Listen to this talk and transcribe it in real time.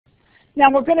Now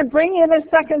we're going to bring in a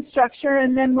second structure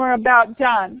and then we're about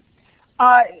done.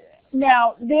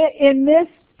 Now in this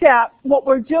step, what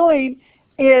we're doing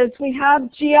is we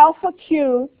have G alpha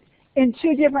Q in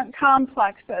two different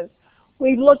complexes.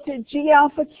 We looked at G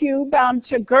alpha Q bound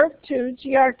to GERK2,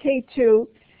 GRK2,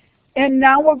 and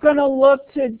now we're going to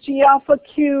look to G alpha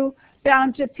Q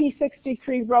bound to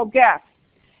P63 rogue F.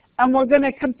 And we're going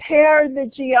to compare the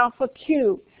G alpha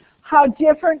Q. How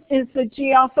different is the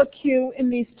G alpha Q in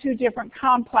these two different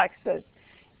complexes?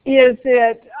 Is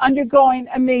it undergoing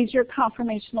a major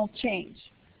conformational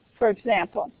change, for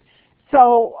example?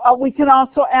 So we can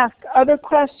also ask other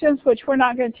questions, which we're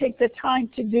not going to take the time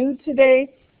to do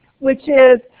today, which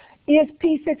is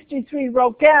P63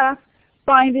 rogue F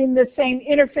binding the same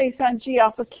interface on G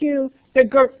alpha Q that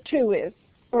GERK2 is,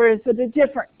 or is it a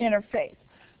different interface?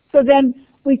 So then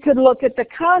we could look at the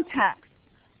contacts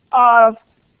of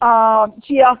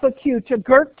G alpha Q to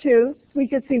GERK2. We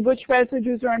could see which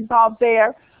residues are involved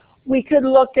there. We could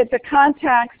look at the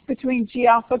contacts between G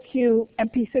alpha Q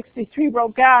and P63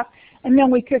 rogue F, and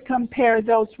then we could compare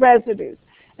those residues.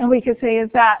 And we could say, is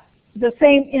that the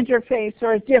same interface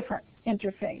or a different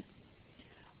interface?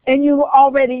 And you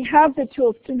already have the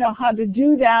tools to know how to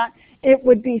do that. It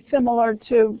would be similar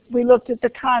to, we looked at the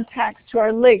contacts to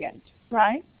our ligand,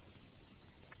 right?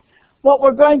 What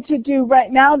we're going to do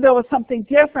right now, though, is something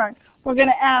different. We're going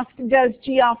to ask, does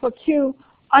G alpha Q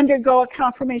undergo a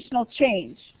conformational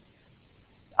change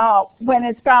when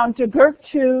it's bound to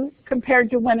GERK2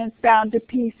 compared to when it's bound to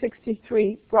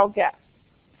P63 rogue F?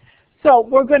 So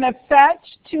we're going to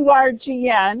fetch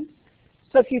 2RGN.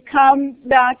 So if you come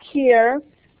back here,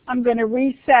 I'm going to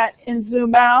reset and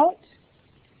zoom out.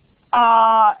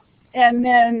 And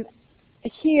then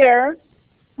here,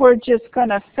 we're just going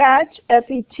to fetch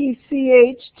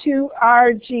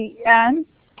FETCH2RGN,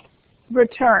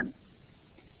 return.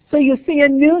 So you see a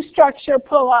new structure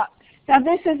pull up. Now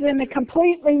this is in a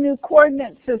completely new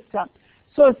coordinate system.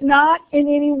 So it's not in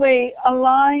any way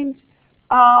aligned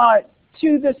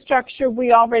to the structure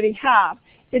we already have.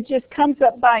 It just comes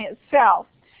up by itself.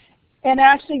 And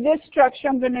actually this structure,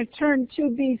 I'm going to turn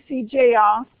 2BCJ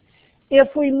off.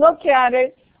 If we look at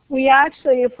it, we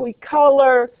actually, if we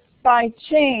color by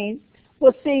chain,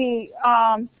 we'll see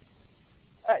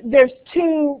there's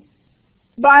two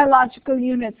biological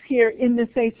units here in this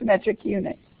asymmetric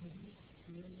unit.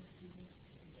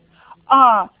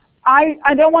 I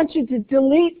don't want you to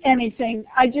delete anything.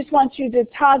 I just want you to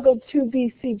toggle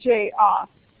 2BCJ off.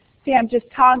 See, I'm just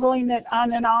toggling it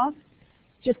on and off.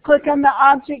 Just click on the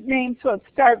object name so it's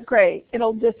dark gray.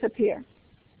 It'll disappear.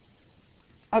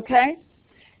 Okay?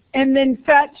 And then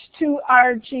fetch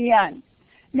 2RGN.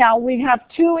 Now we have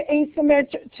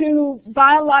two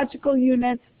biological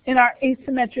units in our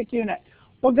asymmetric unit.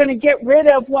 We're going to get rid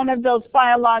of one of those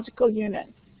biological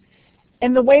units.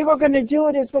 And the way we're going to do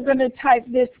it is we're going to type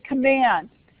this command.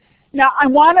 Now I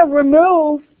want to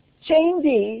remove chain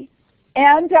D,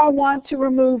 and I want to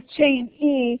remove chain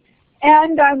E,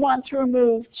 and I want to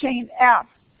remove chain F.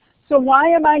 So why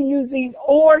am I using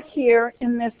OR here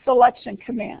in this selection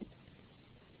command?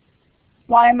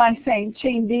 Why am I saying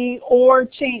chain D or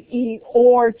chain E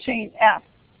or chain F?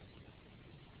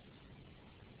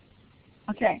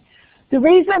 Okay. The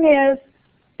reason is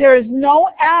there is no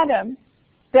atom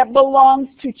that belongs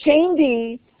to chain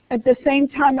D at the same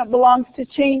time it belongs to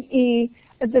chain E,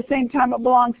 at the same time it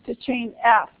belongs to chain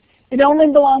F. It only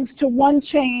belongs to one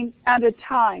chain at a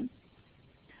time.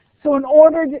 So in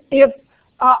order to, if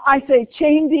I say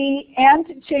chain D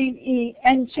and chain E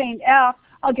and chain F,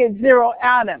 I'll get 0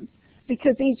 atoms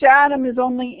because each atom is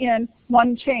only in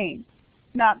one chain,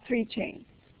 not 3 chains.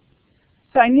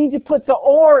 So I need to put the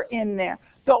OR in there.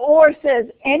 The OR says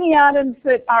any atoms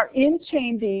that are in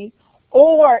chain D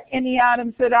or any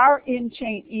atoms that are in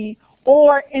chain E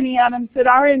or any atoms that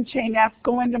are in chain F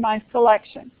go into my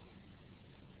selection.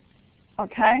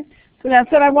 Okay? So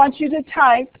that's what I want you to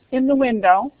type in the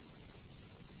window.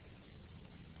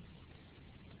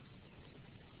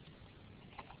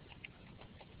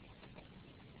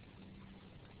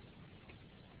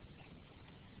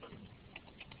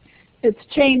 It's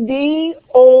chain D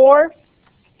or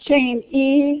chain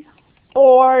E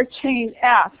or chain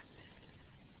F.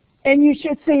 And you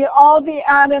should see all the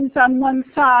atoms on one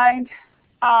side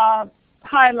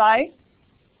highlight.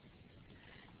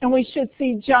 And we should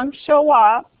see junk show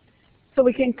up. So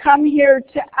we can come here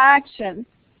to action.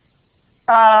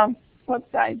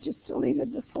 Whoops, I just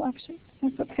deleted the selection.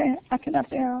 That's okay. I can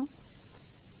up arrow.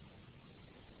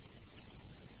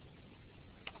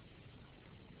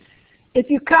 If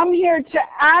you come here to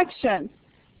action,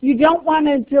 you don't want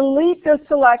to delete the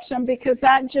selection because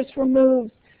that just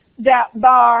removes that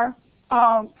bar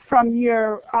from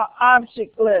your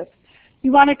object list.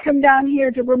 You want to come down here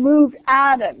to remove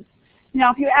atoms.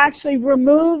 Now, if you actually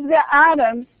remove the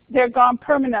atoms, they're gone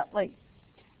permanently.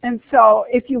 And so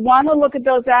if you want to look at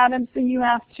those atoms, then you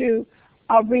have to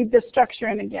read the structure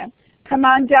in again. Come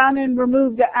on down and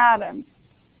remove the atoms.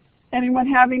 Anyone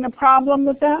having a problem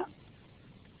with that?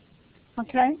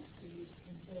 Okay.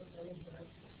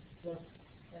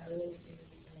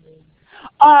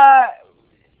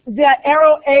 The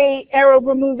arrow A, arrow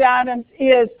remove atoms,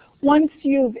 is once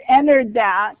you've entered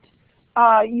that,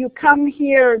 you come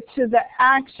here to the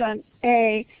action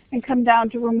A and come down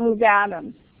to remove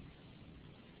atoms.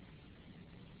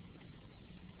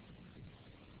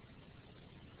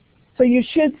 So you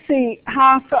should see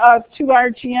half of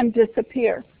 2RGN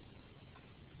disappear.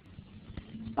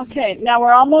 Okay, now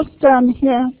we're almost done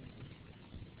here.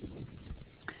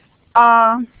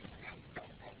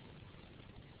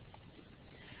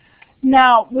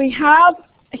 Now we have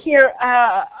here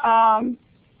a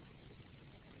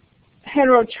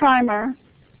heterotrimer.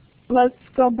 Let's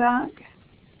go back.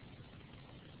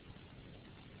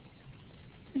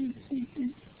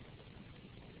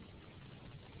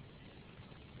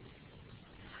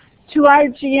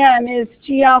 2RGN is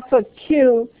G alpha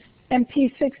Q and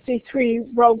P63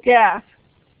 row F.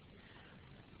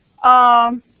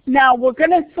 Now we're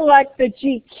going to select the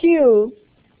GQ,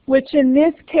 which in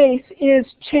this case is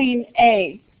chain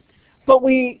A. But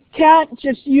we can't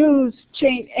just use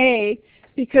chain A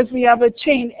because we have a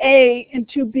chain A in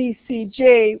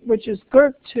 2BCJ, which is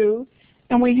GERC2,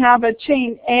 and we have a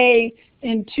chain A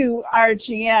in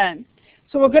 2RGN.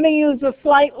 So we're going to use a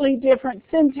slightly different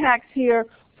syntax here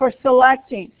for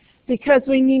selecting, because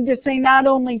we need to say not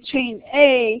only chain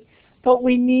A, but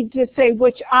we need to say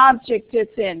which object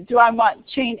it's in. Do I want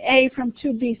chain A from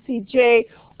 2BCJ,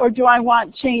 or do I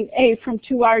want chain A from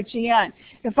 2RGN?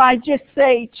 If I just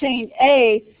say chain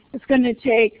A, it's going to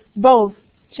take both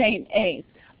chain A's.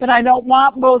 But I don't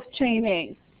want both chain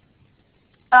A's.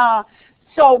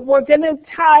 So we're going to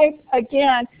type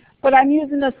again, but I'm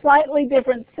using a slightly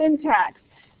different syntax.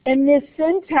 In this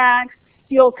syntax,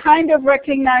 you'll kind of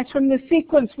recognize from the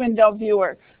sequence window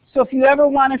viewer. So if you ever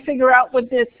want to figure out what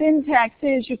this syntax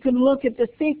is, you can look at the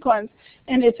sequence,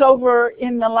 and it's over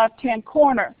in the left-hand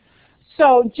corner.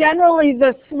 So generally,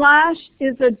 the slash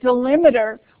is a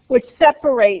delimiter which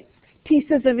separates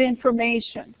pieces of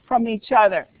information from each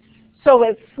other. So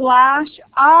it's slash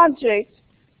object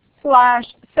slash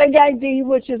seg ID,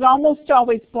 which is almost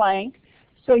always blank.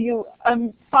 So you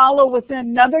follow with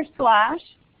another slash,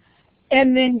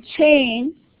 and then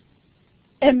chain,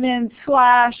 and then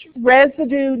slash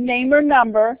residue name or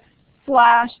number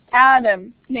slash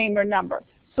atom name or number.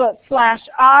 So it's slash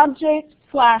object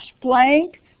slash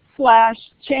blank slash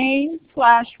chain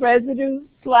slash residue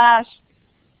slash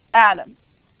atom.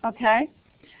 Okay?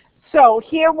 So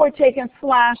here we're taking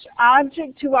slash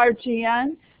object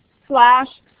 2RGN slash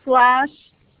slash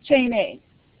chain A.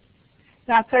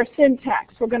 That's our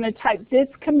syntax. We're going to type this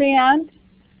command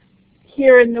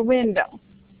here in the window.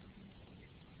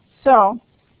 So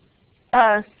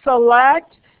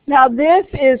select. Now this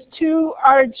is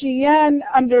 2RGN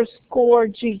underscore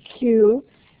GQ,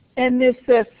 and this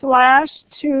is slash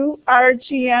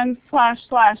 2RGN slash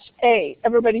slash A.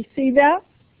 Everybody see that?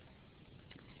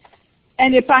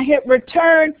 And if I hit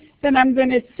return, then I'm going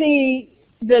to see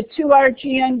the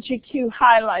 2RGN GQ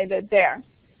highlighted there.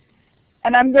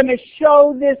 And I'm going to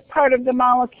show this part of the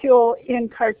molecule in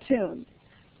cartoons.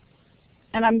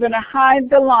 And I'm going to hide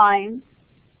the line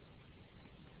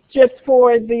just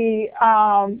for the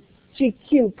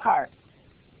GQ part.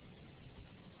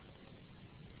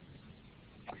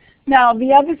 Now,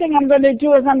 the other thing I'm going to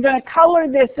do is I'm going to color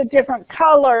this a different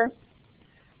color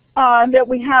that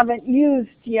we haven't used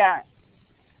yet.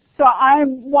 So I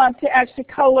want to actually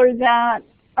color that,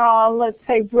 let's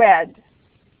say, red.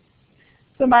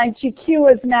 So my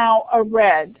GQ is now a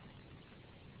red.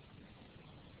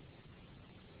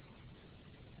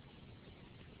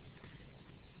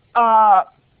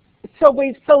 So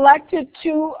we've selected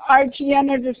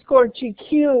 2RGN underscore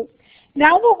GQ.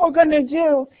 Now what we're going to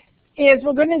do is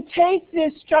we're going to take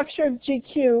this structure of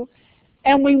GQ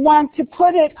and we want to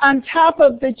put it on top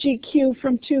of the GQ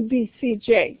from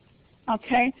 2BCJ.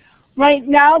 Okay? Right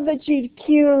now the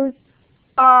GQs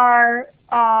are,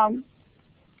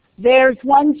 there's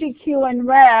one GQ in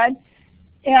red,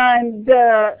 and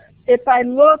if I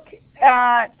look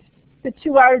at the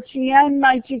 2RGN,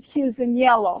 my GQ's in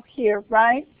yellow here,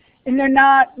 right? And they're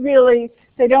not really,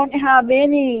 they don't have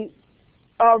any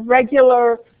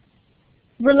regular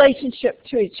relationship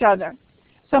to each other.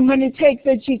 So I'm going to take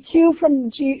the GQ from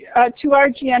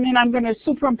 2RGN and I'm going to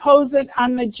superimpose it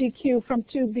on the GQ from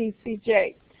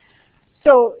 2BCJ.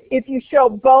 So if you show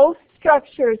both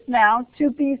structures now,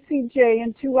 2BCJ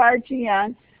and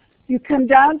 2RGN, you come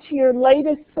down to your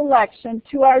latest selection,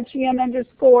 2RGN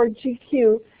underscore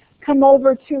GQ, come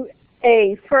over to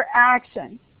A for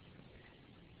action.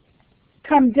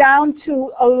 Come down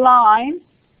to align,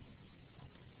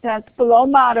 that's below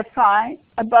modify,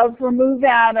 above remove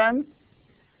atoms.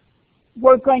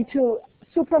 We're going to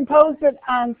superimpose it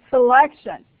on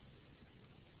selection.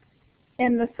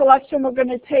 And the selection we're going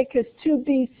to take is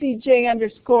 2BCJ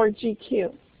underscore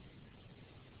GQ.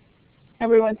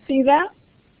 Everyone see that?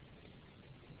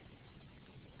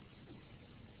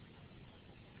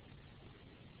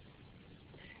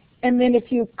 And then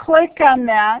if you click on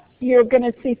that, you're going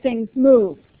to see things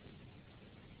move.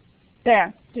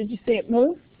 There. Did you see it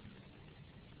move?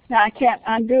 Now I can't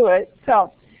undo it.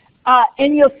 So,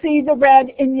 and you'll see the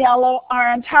red and yellow are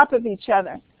on top of each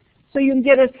other. So you can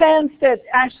get a sense that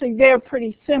actually they're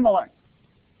pretty similar.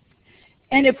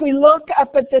 And if we look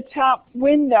up at the top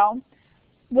window,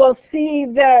 we'll see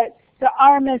that the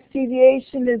RMS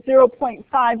deviation is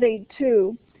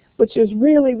 0.582, which is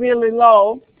really, really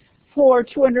low for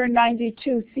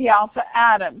 292 C alpha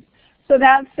atoms. So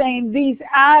that's saying these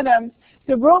atoms,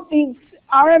 the root mean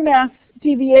RMS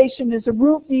deviation is a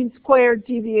root mean squared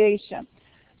deviation.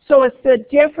 So it's the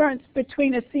difference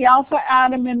between a C alpha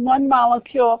atom in one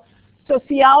molecule. So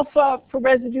C alpha for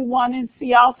residue 1 and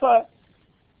C alpha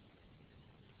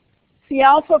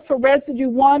for residue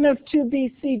 1 of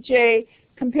 2BCJ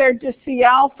compared to C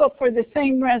alpha for the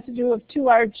same residue of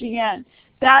 2RGN.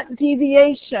 That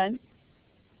deviation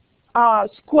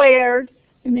squared,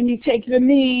 and then you take the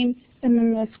mean, and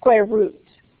then the square root.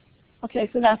 Okay,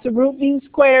 so that's a root mean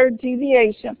squared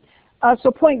deviation.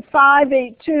 So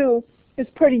 0.582 is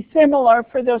pretty similar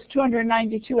for those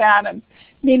 292 atoms,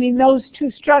 meaning those two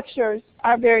structures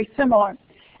are very similar.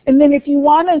 And then if you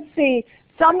want to see,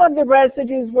 some of the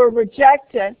residues were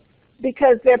rejected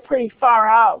because they're pretty far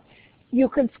out. You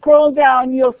can scroll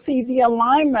down, you'll see the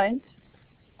alignment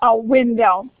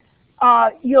window.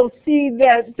 You'll see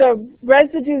that the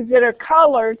residues that are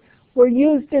colored were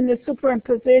used in the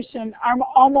superimposition are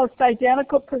almost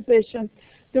identical positions.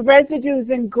 The residues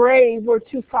in gray were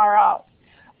too far out.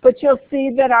 But you'll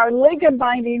see that our ligand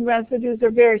binding residues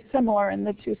are very similar in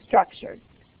the two structures,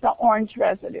 the orange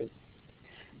residues.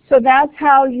 So that's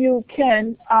how you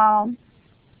can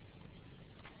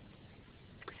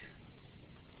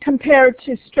compare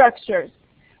two structures.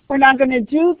 We're not going to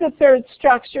do the third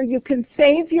structure. You can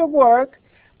save your work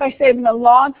by saving a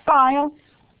log file.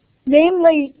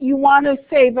 Namely, you want to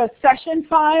save a session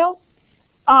file,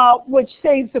 which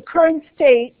saves the current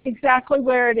state exactly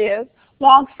where it is.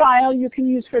 Log file you can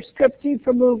use for scripting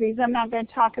for movies. I'm not going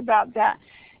to talk about that.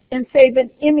 And save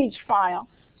an image file.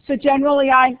 So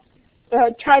generally I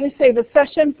try to save a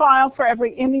session file for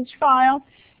every image file.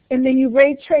 And then you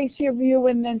ray trace your view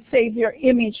and then save your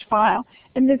image file.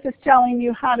 And this is telling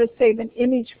you how to save an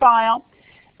image file.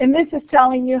 And this is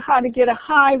telling you how to get a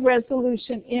high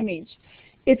resolution image.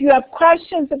 If you have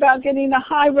questions about getting a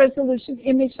high resolution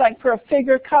image, like for a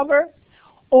figure cover,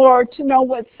 or to know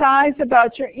what size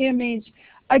about your image,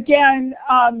 again,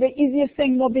 the easiest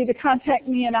thing will be to contact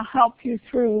me and I'll help you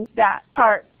through that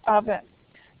part of it.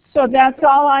 So that's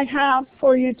all I have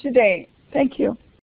for you today. Thank you.